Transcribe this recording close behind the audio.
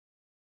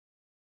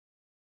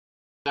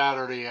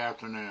Saturday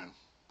afternoon.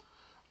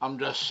 I'm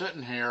just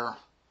sitting here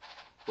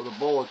with a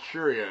bowl of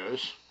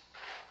Cheerios,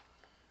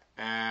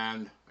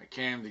 and I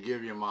came to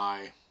give you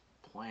my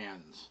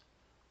plans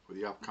for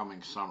the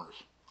upcoming summers.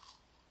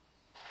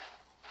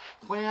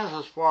 Plans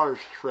as far as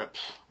trips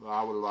that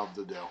I would love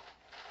to do.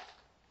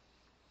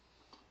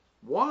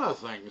 One of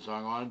the things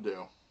I'm going to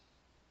do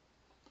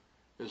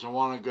is I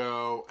want to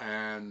go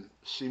and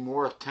see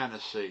more of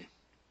Tennessee.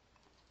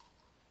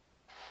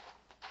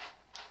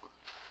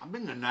 I've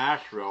been to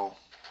Nashville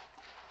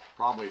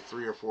probably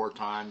 3 or 4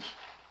 times.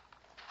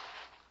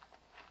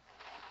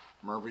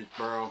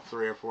 Murfreesboro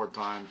 3 or 4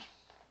 times.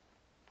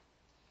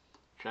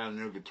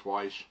 Chattanooga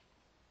twice.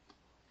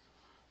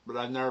 But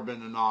I've never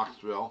been to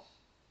Knoxville.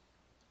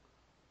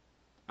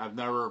 I've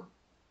never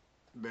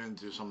been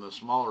to some of the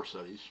smaller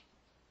cities.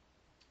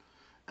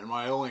 And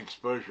my only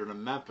exposure to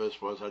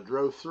Memphis was I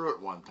drove through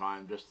it one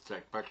time just to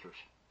take pictures.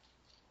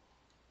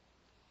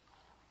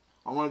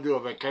 I want to do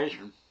a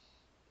vacation,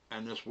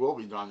 and this will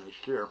be done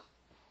this year,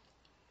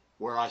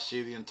 where I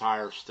see the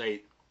entire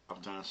state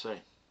of Tennessee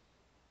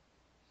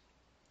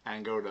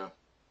and go to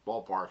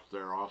ballparks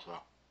there also.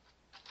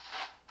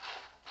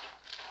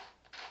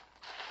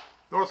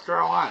 North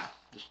Carolina,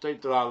 the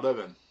state that I live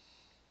in.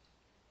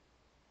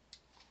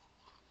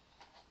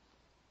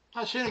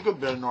 I've seen a good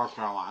bit of North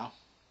Carolina,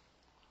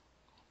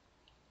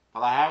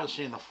 but I haven't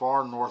seen the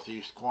far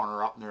northeast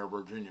corner up near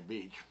Virginia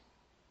Beach,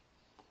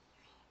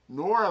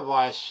 nor have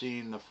I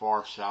seen the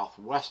far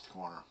southwest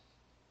corner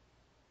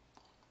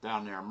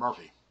down near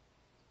Murphy.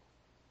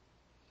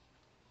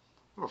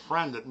 I have a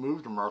friend that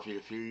moved to Murphy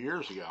a few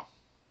years ago,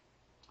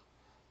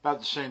 about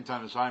the same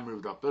time as I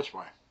moved up this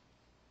way,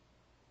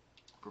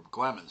 from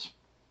Clemens.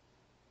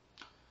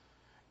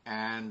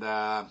 And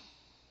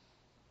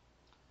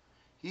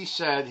he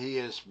said he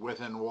is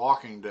within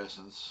walking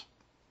distance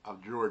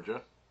of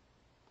Georgia,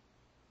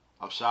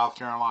 of South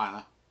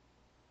Carolina,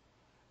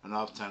 and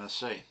of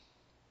Tennessee.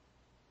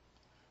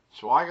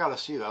 So I got to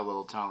see that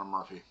little town of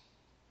Murphy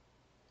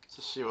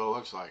to see what it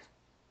looks like.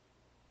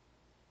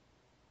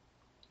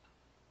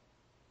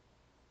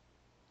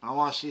 And I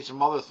want to see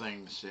some other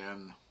things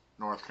in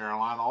North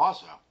Carolina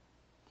also.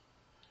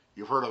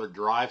 You've heard of a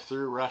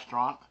drive-through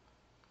restaurant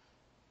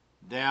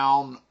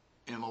down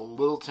in a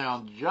little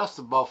town just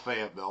above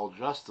Fayetteville,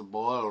 just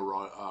below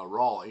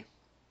Raleigh.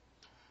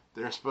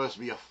 There's supposed to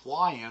be a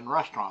fly-in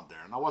restaurant there.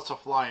 Now, what's a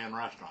fly-in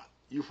restaurant?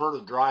 You've heard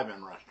of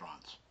drive-in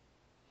restaurants.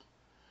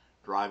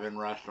 Drive-in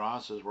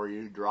restaurants is where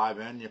you drive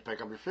in, you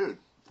pick up your food.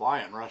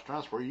 Fly-in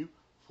restaurants where you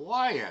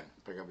fly in,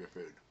 pick up your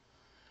food.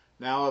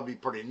 Now, it'd be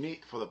pretty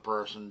neat for the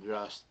person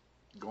just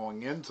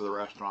going into the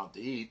restaurant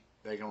to eat.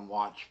 They can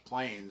watch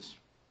planes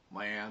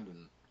land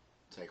and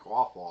take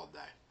off all day.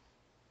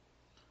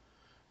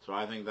 So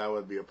I think that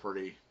would be a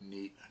pretty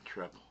neat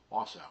trip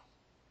also.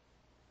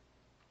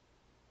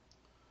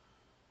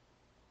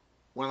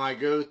 When I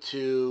go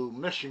to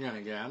Michigan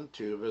again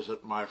to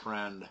visit my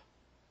friend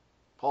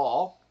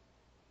Paul,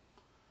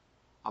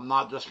 I'm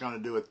not just going to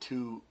do a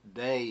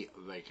 2-day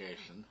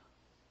vacation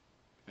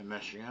in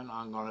Michigan.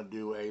 I'm going to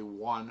do a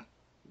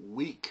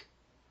 1-week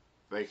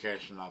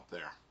vacation up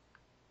there.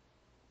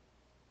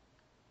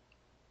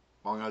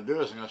 What I'm going to do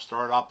is I'm going to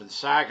start up in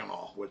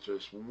Saginaw, which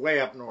is way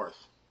up north,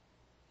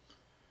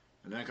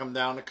 and then come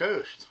down the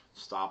coast,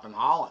 stop in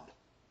Holland,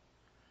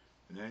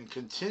 and then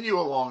continue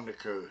along the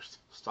coast,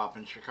 stop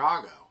in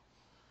Chicago,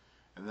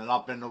 and then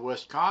up into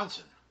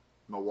Wisconsin,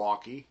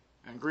 Milwaukee,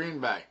 and Green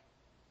Bay,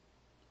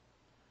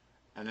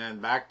 and then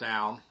back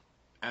down,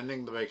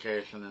 ending the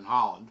vacation in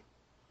Holland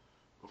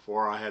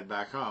before I head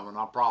back home. And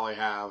I'll probably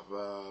have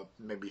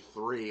maybe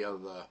 3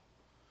 of the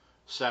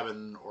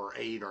 7 or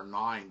 8 or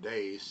 9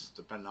 days,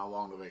 depending on how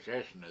long the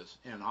vacation is,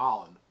 in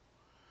Holland.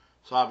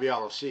 So I'll be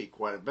able to see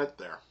quite a bit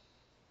there.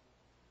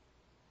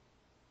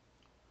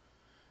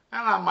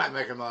 And I might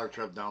make another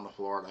trip down to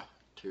Florida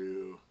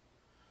to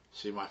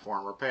see my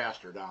former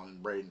pastor down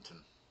in Bradenton.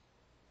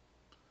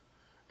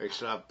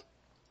 Except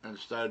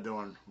instead of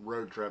doing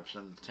road trips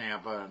in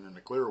Tampa and in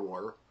the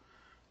Clearwater,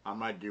 I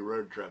might do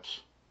road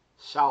trips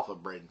south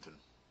of Bradenton,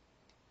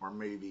 or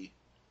maybe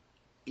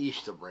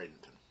east of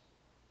Bradenton.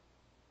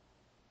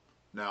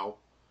 No,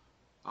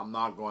 I'm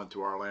not going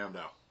to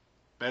Orlando.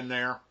 Been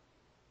there,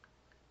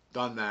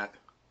 done that,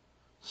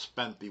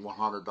 spent the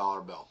 $100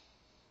 bill.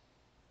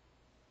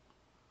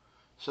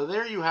 So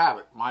there you have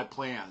it, my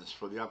plans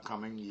for the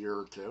upcoming year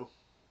or two.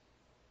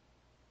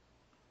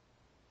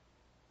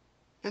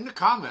 In the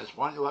comments,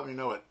 why don't you let me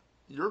know what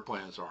your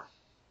plans are?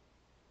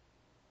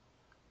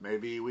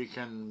 Maybe we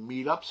can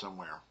meet up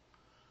somewhere.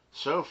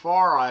 So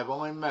far, I've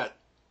only met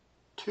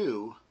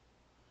 2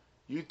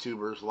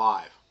 YouTubers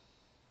live.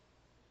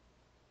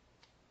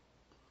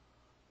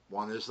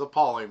 One is the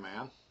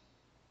Polyman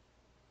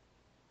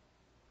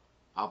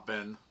up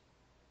in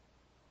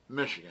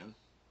Michigan,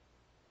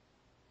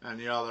 and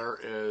the other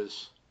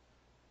is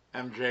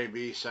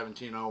MJB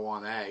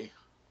 1701A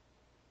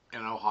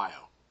in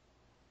Ohio.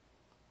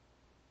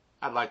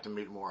 I'd like to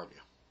meet more of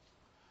you.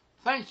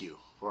 Thank you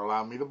for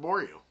allowing me to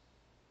bore you,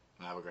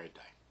 and have a great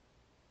day.